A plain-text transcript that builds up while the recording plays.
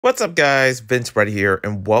What's up, guys? Vince right here,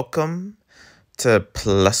 and welcome to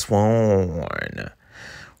Plus One.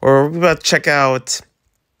 Or we're about to check out,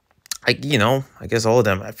 I guess all of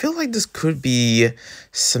them. I feel like this could be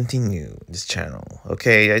something new. This channel,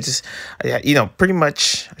 okay? Pretty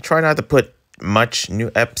much. I try not to put much new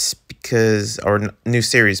eps new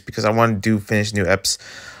series because I want to finish new eps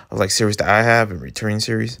of like series that I have and returning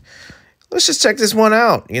series. Let's just check this one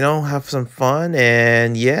out. Have some fun,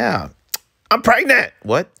 and yeah. I'm pregnant.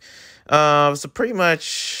 What? So pretty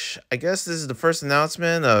much, I guess this is the first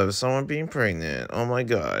announcement of someone being pregnant. Oh my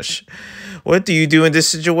gosh. What do you do in this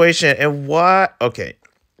situation? And what? Okay.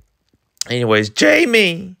 Anyways,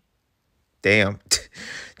 Jamie. Damn.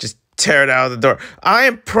 Just tear it out of the door. I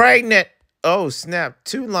am pregnant. Oh, snap.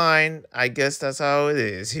 Two line. I guess that's how it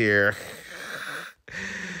is here.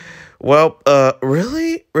 Well,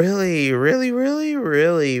 really?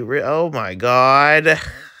 Oh my God.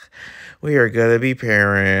 We are gonna be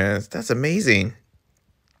parents. That's amazing.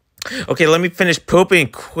 Okay, let me finish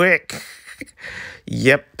pooping quick.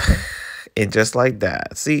 Yep. And just like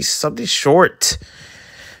that. See, something short.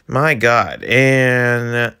 My God.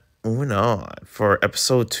 And moving on for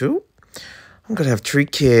episode 2. I'm gonna have 3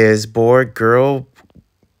 kids. Boy, girl,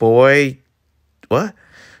 boy. What?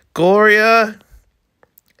 Gloria.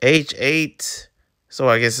 Age 8. So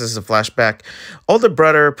I guess this is a flashback. Older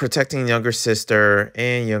brother protecting younger sister,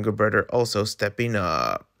 and younger brother also stepping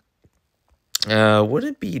up.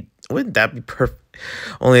 Wouldn't that be perfect?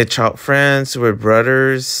 Only a child friends with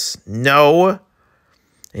brothers? No.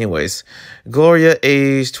 Anyways, Gloria,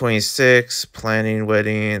 age 26, planning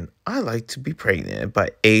wedding. I like to be pregnant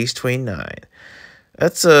by age 29.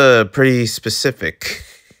 That's pretty specific.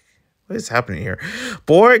 What is happening here?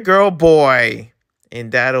 Boy, girl, boy.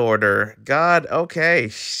 In that order. God, okay.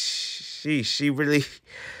 She really,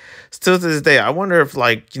 still to this day, I wonder if,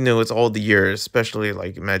 it's all the years, especially,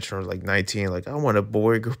 imagine, 19, I want a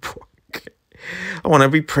boy, girl, boy. I want to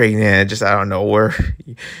be pregnant, just out of nowhere.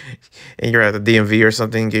 And you're at the DMV or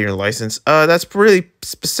something, getting your license. That's really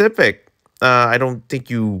specific. I don't think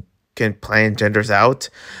you can plan genders out.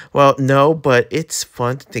 Well, no, but it's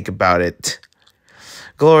fun to think about it.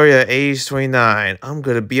 Gloria, age 29. I'm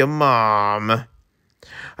going to be a mom.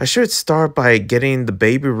 I should start by getting the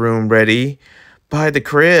baby room ready. Buy the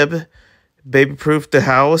crib. Baby-proof the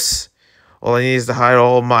house. All I need is to hide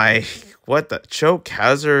all my... What the? Choke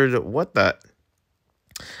hazard? What the?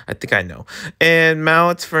 I think I know. And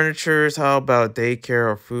mount furnitures. How about daycare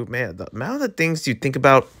or food? Man, the amount of things you think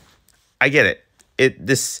about... I get it.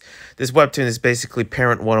 This webtoon is basically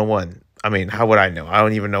parent 101. I mean, how would I know? I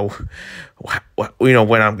don't even know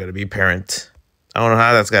when I'm going to be parent. I don't know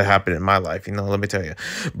how that's going to happen in my life. Let me tell you.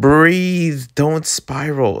 Breathe. Don't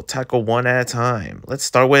spiral. Tackle one at a time. Let's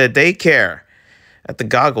start with a daycare. At the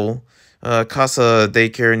Goggle. Casa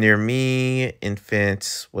daycare near me.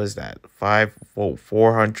 Infants. What is that?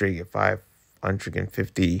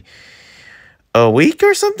 450 a week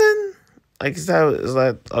or something? Is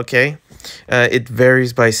that okay? It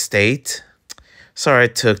varies by state. Sorry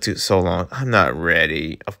it took so long. I'm not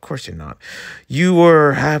ready. Of course you're not. You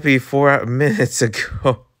were happy 4 minutes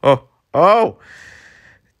ago. Oh.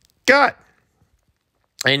 God.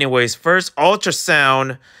 Anyways, first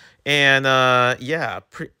ultrasound. And yeah.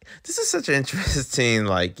 This is such an interesting,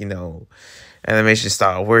 animation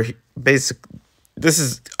style. Where this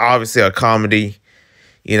is obviously a comedy,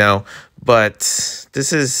 but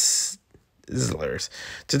this is hilarious.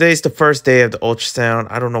 Today's the first day of the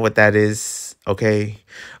ultrasound. I don't know what that is. Okay.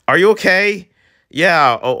 Are you okay?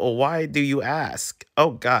 Yeah. Why do you ask?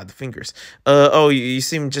 Oh, God, the fingers. You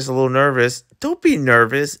seem just a little nervous. Don't be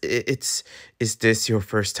nervous. Is this your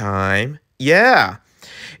first time? Yeah.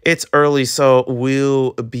 It's early, so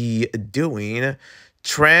we'll be doing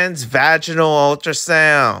transvaginal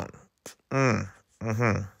ultrasound.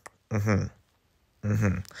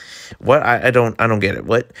 What? I don't get it.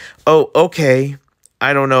 What? Oh, okay.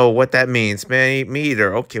 I don't know what that means, man. Me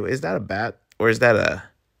either. Okay, is that a bat? Or is that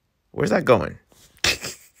where's that going?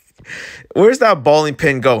 Where's that bowling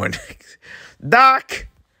pin going? Doc,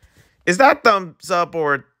 is that thumbs up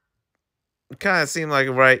or kind of seem like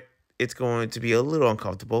right? It's going to be a little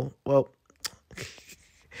uncomfortable. Well,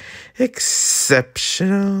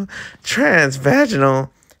 exceptional,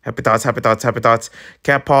 transvaginal. Happy thoughts.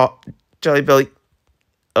 Cat paw, jelly belly.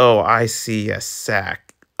 Oh, I see a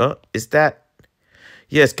sack. Is that?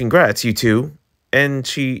 Yes, congrats, you two. And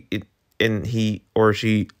he or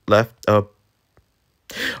she left up.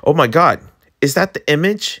 Oh my God. Is that the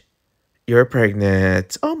image? You're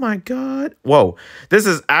pregnant. Oh my God. Whoa. This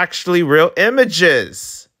is actually real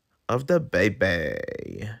images of the baby.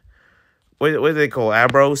 What do they call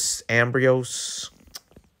embryos?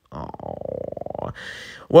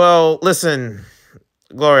 Well, listen,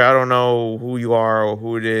 Gloria, I don't know who you are or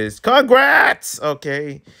who it is. Congrats!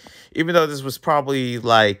 Okay. Even though this was probably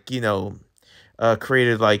like,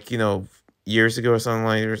 created like, years ago or something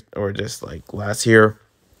like or just like last year.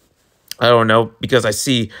 I don't know because I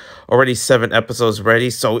see already 7 episodes ready.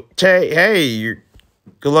 So, hey,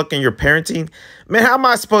 good luck in your parenting. Man, how am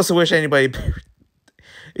I supposed to wish anybody?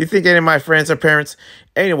 You think any of my friends are parents?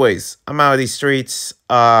 Anyways, I'm out of these streets.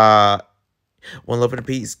 One love and a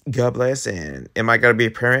peace. God bless. And am I gonna be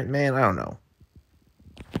a parent? Man, I don't know.